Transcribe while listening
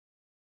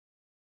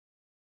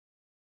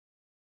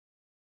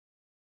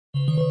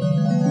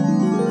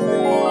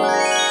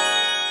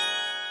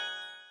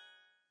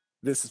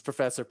This is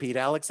Professor Pete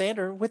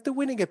Alexander with the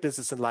Winning at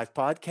Business and Life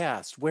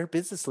podcast, where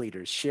business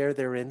leaders share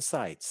their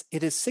insights.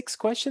 It is 6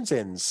 questions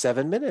in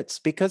 7 minutes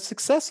because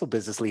successful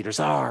business leaders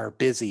are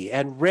busy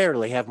and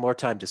rarely have more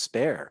time to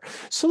spare.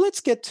 So let's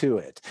get to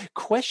it.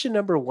 Question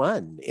number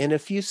one, in a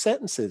few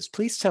sentences,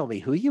 please tell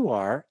me who you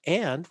are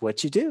and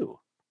what you do.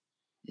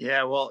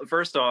 Yeah, well,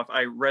 first off,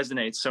 I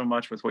resonate so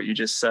much with what you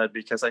just said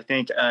because I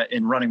think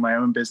in running my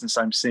own business,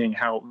 I'm seeing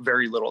how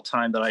very little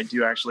time that I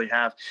do actually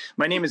have.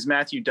 My name is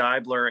Matthew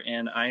Deibler,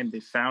 and I am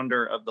the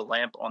founder of the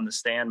Lamp on the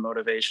Stand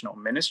Motivational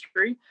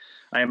Ministry.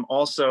 I am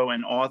also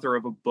an author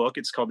of a book.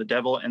 It's called The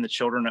Devil and the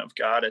Children of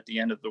God at the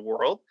End of the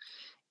World.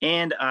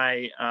 And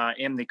I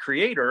am the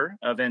creator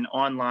of an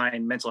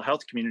online mental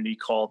health community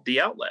called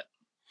The Outlet.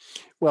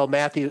 Well,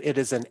 Matthew, it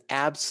is an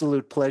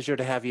absolute pleasure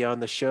to have you on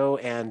the show,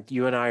 and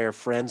you and I are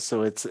friends,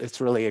 so it's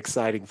really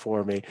exciting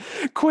for me.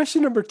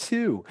 Question number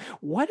two,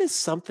 what is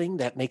something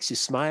that makes you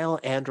smile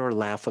and or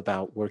laugh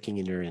about working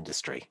in your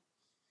industry?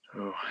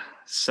 Oh,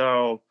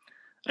 so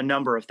a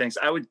number of things.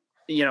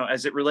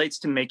 As it relates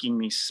to making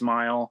me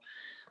smile,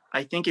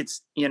 I think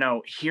it's,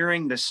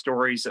 hearing the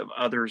stories of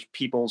other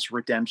people's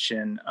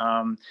redemption,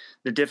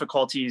 the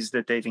difficulties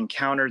that they've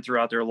encountered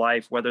throughout their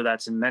life, whether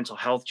that's a mental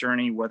health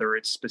journey, whether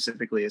it's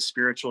specifically a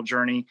spiritual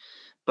journey,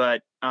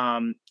 but,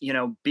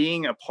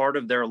 being a part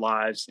of their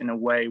lives in a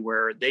way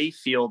where they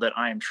feel that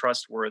I am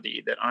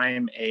trustworthy, that I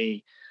am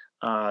a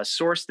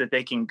source that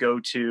they can go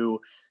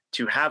to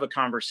have a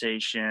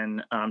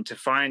conversation, to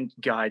find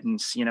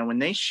guidance. When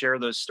they share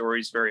those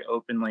stories very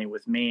openly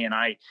with me and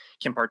I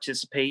can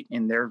participate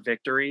in their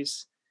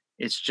victories,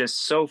 it's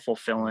just so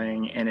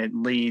fulfilling. And it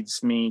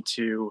leads me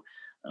to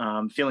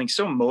feeling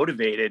so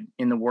motivated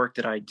in the work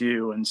that I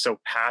do and so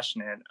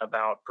passionate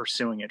about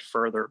pursuing it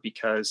further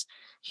because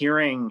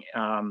hearing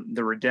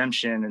the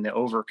redemption and the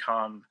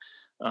overcome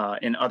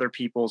in other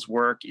people's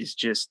work is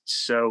just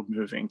so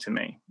moving to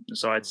me.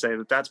 So I'd say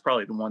that that's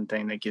probably the one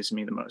thing that gives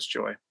me the most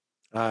joy.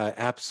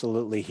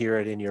 Absolutely hear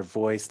it in your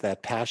voice.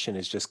 That passion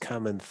is just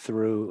coming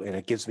through and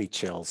it gives me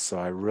chills. So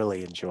I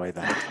really enjoy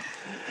that.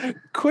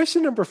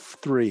 Question number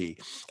three.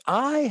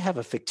 I have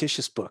a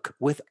fictitious book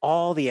with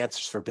all the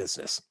answers for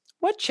business.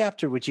 What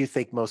chapter would you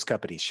think most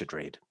companies should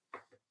read?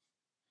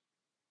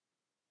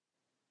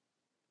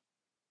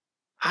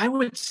 I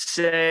would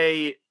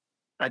say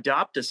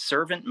adopt a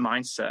servant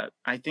mindset.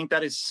 I think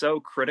that is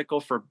so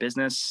critical for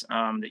business,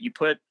 that you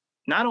put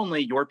not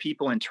only your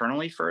people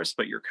internally first,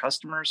 but your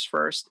customers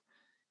first.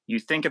 You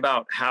think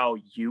about how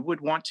you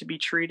would want to be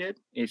treated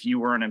if you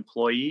were an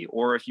employee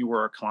or if you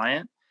were a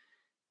client,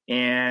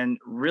 and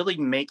really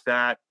make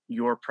that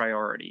your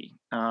priority.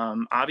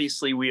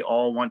 Obviously, we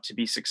all want to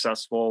be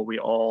successful. We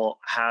all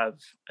have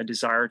a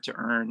desire to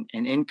earn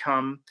an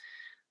income.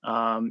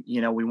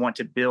 We want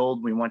to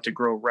build, we want to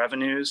grow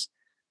revenues.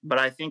 But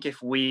I think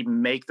if we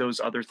make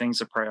those other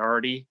things a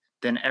priority,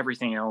 then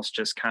everything else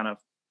just kind of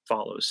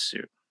follows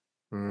suit.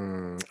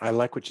 I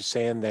like what you're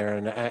saying there,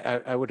 and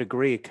I would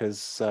agree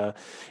because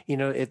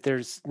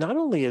there's not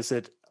only is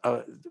it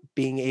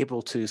being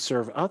able to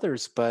serve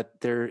others, but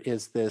there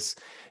is this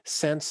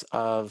sense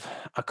of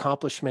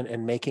accomplishment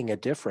and making a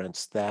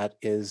difference that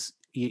is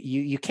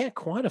you can't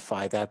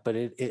quantify that, but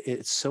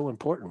it's so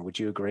important. Would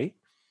you agree?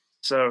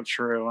 So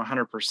true,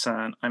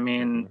 100%. I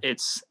mean,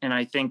 Mhm. and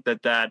I think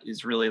that that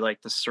is really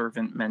like the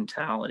servant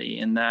mentality,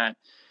 in that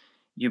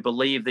you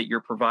believe that you're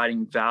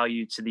providing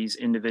value to these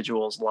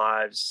individuals'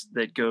 lives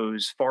that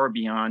goes far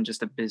beyond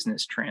just a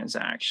business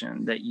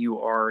transaction, that you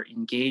are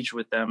engaged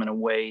with them in a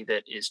way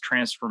that is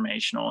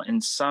transformational in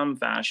some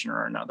fashion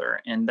or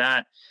another. And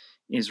that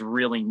is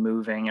really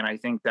moving. And I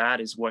think that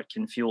is what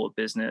can fuel a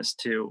business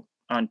to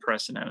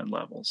unprecedented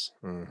levels.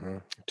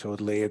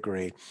 Totally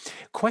agree.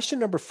 Question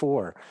number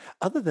four.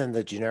 Other than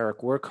the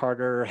generic work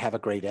harder, have a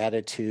great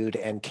attitude,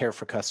 and care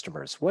for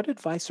customers, what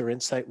advice or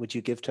insight would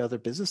you give to other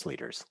business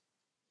leaders?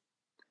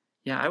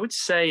 Yeah, I would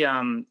say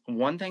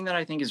one thing that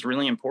I think is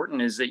really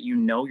important is that you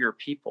know your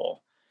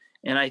people.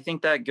 And I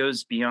think that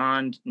goes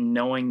beyond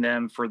knowing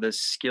them for the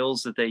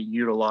skills that they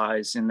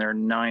utilize in their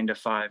 9 to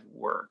 5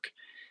 work,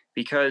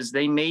 because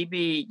they may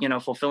be,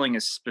 fulfilling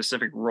a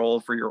specific role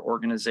for your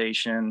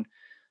organization,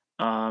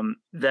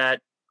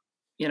 that,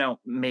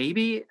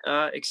 maybe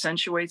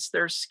accentuates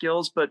their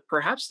skills, but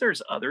perhaps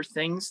there's other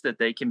things that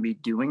they can be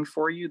doing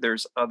for you.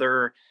 There's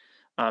other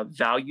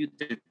value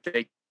that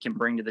they can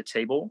bring to the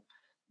table.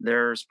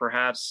 There's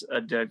perhaps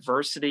a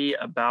diversity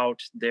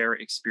about their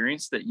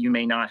experience that you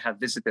may not have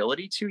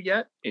visibility to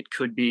yet. It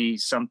could be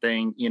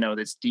something,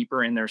 that's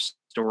deeper in their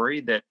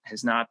story that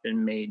has not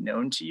been made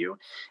known to you.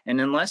 And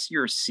unless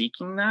you're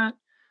seeking that,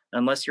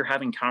 unless you're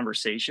having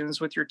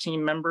conversations with your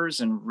team members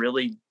and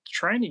really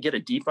trying to get a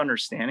deep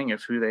understanding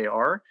of who they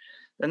are,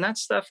 then that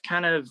stuff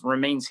kind of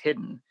remains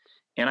hidden.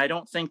 And I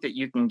don't think that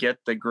you can get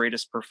the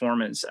greatest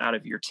performance out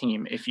of your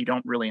team if you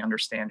don't really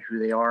understand who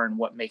they are and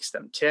what makes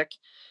them tick,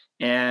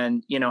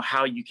 and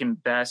how you can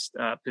best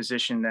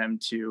position them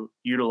to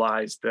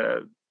utilize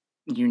the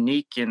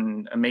unique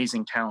and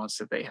amazing talents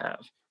that they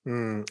have.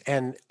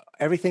 And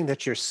everything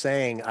that you're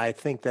saying, I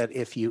think that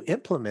if you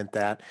implement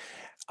that,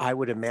 I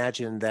would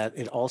imagine that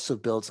it also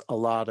builds a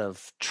lot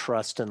of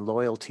trust and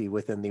loyalty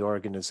within the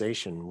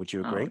organization. Would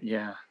you Oh, agree?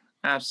 yeah,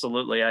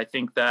 absolutely. I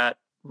think that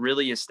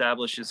really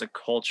establishes a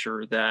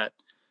culture that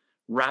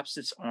wraps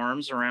its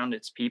arms around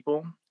its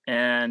people.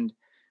 And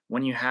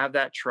when you have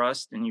that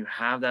trust and you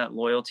have that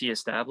loyalty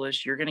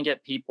established, you're going to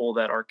get people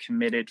that are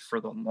committed for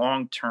the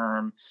long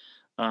term,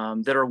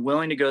 that are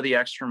willing to go the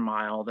extra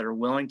mile, that are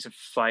willing to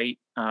fight,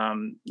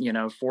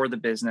 for the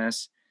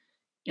business.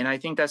 And I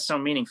think that's so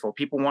meaningful.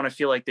 People want to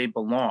feel like they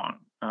belong.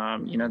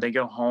 Mhm. They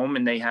go home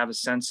and they have a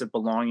sense of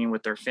belonging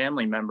with their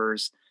family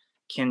members.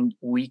 Can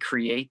we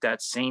create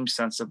that same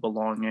sense of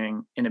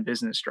belonging in a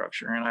business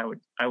structure? And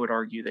I would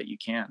argue that you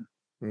can.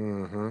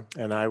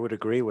 And I would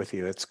agree with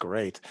you. It's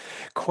great.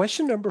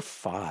 Question number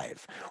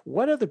 5.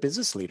 What other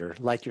business leader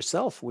like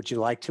yourself would you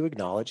like to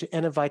acknowledge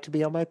and invite to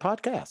be on my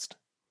podcast?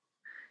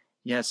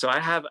 Yeah, so I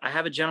have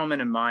a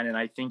gentleman in mind, and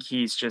I think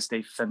he's just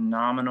a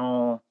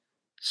phenomenal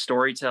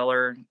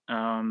storyteller.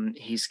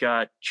 He's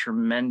got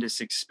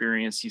tremendous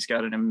experience. He's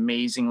got an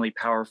amazingly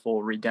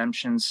powerful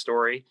redemption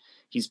story.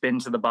 He's been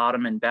to the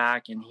bottom and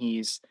back, and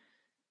he's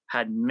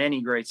had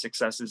many great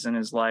successes in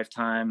his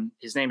lifetime.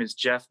 His name is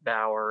Jeff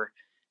Bauer.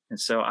 And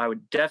so I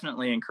would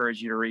definitely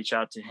encourage you to reach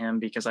out to him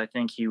because I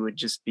think he would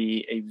just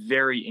be a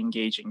very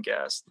engaging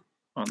guest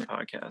on the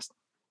podcast.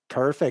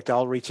 Perfect.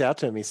 I'll reach out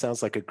to him. He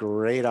sounds like a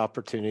great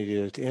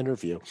opportunity to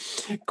interview.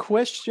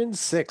 Question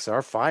 6,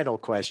 our final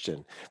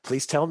question.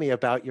 Please tell me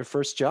about your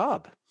first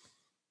job.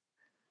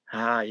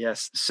 Ah,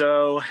 yes.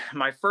 So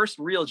my first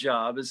real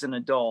job as an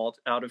adult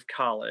out of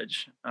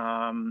college,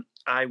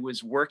 I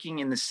was working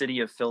in the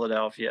city of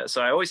Philadelphia.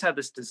 So I always had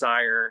this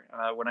desire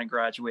when I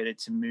graduated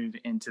to move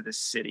into the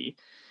city.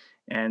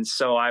 And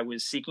so I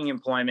was seeking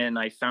employment and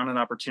I found an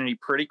opportunity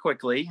pretty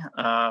quickly.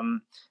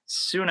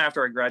 Soon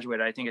after I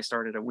graduated, I think I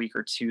started a week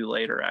or two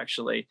later,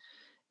 actually.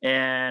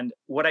 And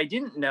what I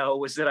didn't know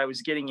was that I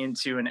was getting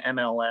into an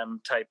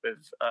MLM type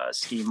of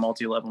scheme,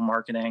 multi level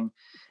marketing.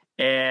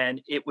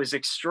 And it was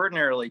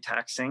extraordinarily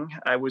taxing.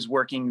 I was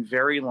working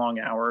very long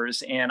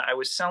hours and I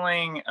was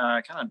selling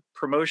kind of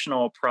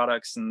promotional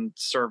products and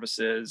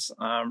services,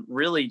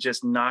 really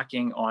just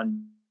knocking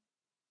on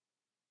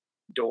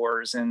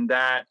doors. And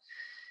that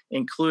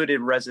included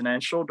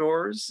residential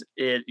doors,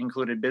 it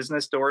included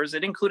business doors,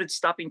 it included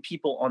stopping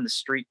people on the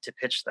street to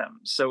pitch them.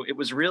 So it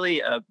was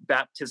really a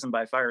baptism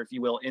by fire, if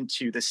you will,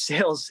 into the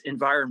sales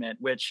environment,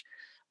 which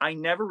I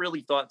never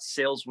really thought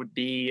sales would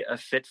be a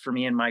fit for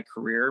me in my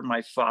career.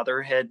 My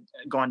father had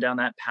gone down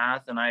that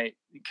path, and I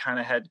kind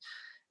of had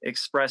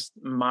expressed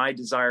my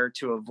desire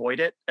to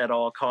avoid it at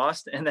all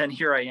cost. And then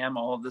here I am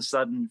all of a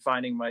sudden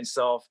finding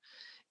myself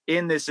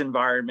in this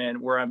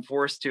environment where I'm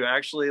forced to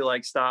actually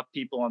like stop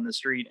people on the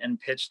street and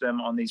pitch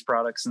them on these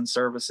products and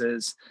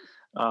services.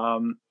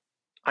 Um,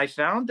 I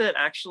found that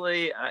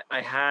actually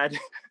I had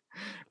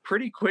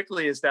pretty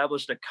quickly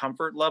established a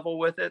comfort level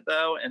with it,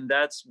 though, and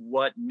that's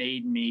what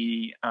made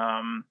me.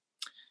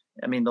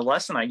 I mean, the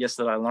lesson I guess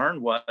that I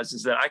learned was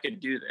is that I could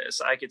do this.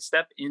 I could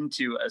step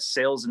into a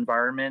sales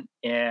environment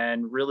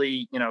and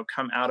really,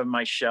 come out of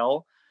my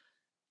shell,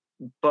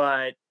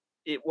 but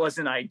it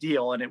wasn't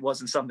ideal and it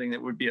wasn't something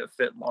that would be a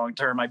fit long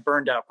term. I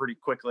burned out pretty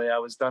quickly. I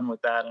was done with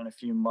that in a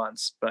few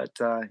months. But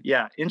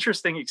yeah,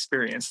 interesting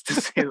experience to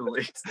say the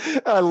least.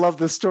 I love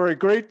the story.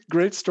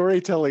 Great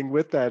storytelling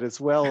with that as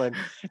well. And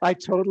I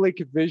totally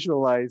could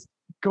visualize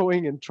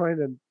going and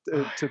trying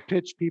to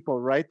pitch people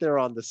right there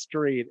on the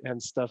street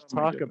and stuff. Oh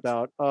my Talk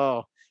goodness.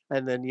 about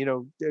and then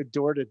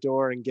door to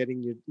door and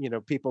getting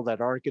people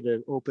that aren't going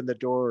to open the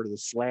door or to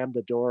slam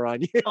the door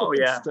on you Oh and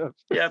yeah. stuff.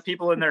 Yeah,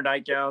 people in their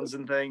nightgowns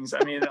and things.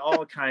 I mean,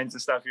 all kinds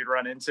of stuff you'd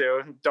run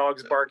into.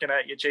 Dogs barking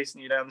at you,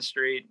 chasing you down the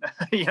street,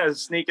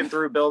 sneaking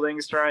through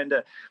buildings, trying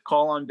to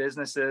call on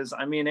businesses.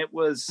 I mean, it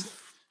was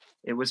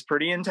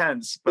pretty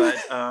intense, but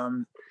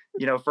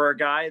for a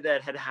guy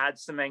that had had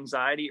some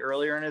anxiety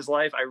earlier in his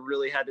life, I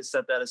really had to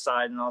set that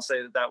aside. And I'll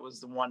say that that was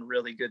the one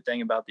really good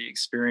thing about the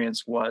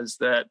experience was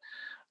that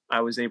I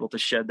was able to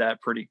shed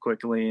that pretty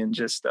quickly and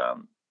just,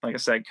 like I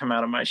said, come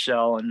out of my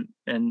shell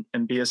and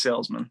be a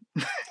salesman.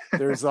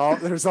 There's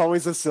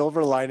always a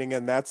silver lining,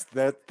 and that's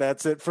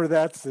it for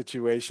that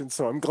situation.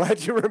 So I'm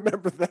glad you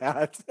remember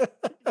that.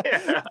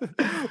 Yeah.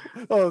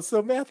 Oh,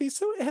 so Matthew,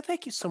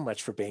 thank you so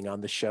much for being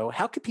on the show.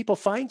 How can people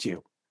find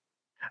you?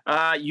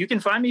 You can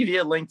find me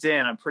via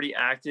LinkedIn. I'm pretty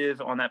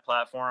active on that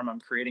platform. I'm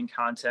creating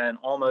content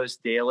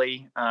almost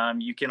daily.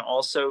 You can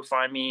also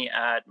find me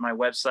at my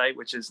website,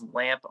 which is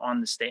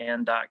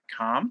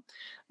lamponthestand.com.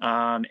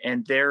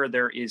 And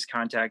there is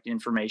contact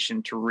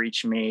information to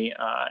reach me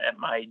at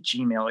my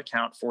Gmail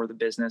account for the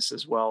business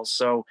as well.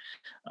 So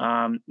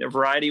a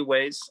variety of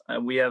ways.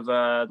 We have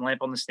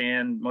Lamp on the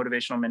Stand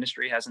Motivational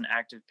Ministry has an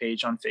active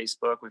page on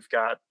Facebook. We've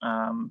got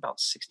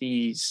about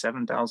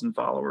 67,000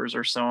 followers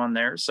or so on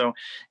there. So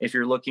if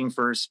you're looking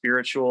for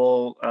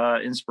spiritual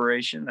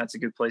inspiration, that's a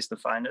good place to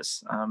find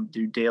us.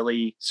 Do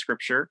daily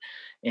scripture.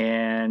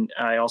 And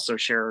I also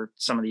share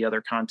some of the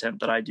other content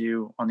that I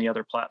do on the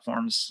other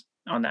platforms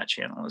on that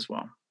channel as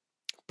well.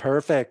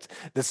 Perfect.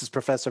 This is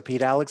Professor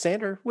Pete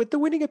Alexander with the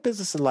Winning at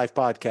Business and Life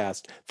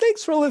podcast.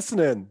 Thanks for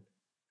listening.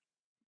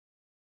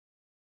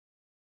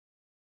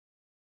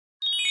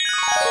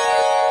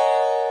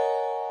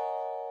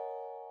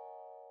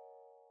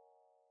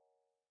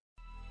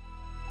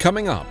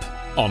 Coming up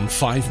on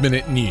 5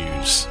 Minute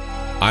News,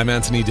 I'm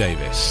Anthony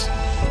Davis.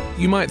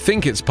 You might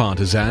think it's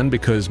partisan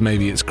because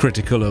maybe it's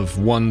critical of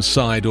one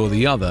side or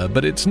the other,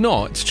 but it's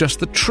not. It's just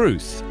the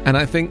truth. And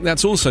I think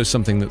that's also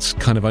something that's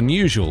kind of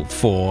unusual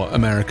for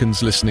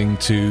Americans listening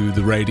to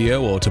the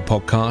radio or to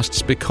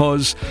podcasts,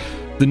 because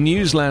the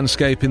news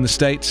landscape in the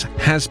States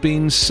has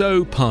been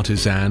so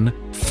partisan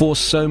for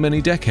so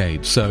many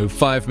decades. So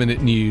 5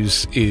 Minute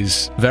News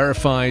is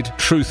verified,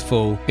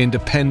 truthful,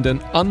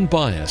 independent,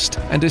 unbiased,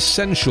 and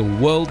essential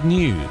world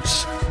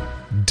news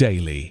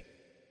daily.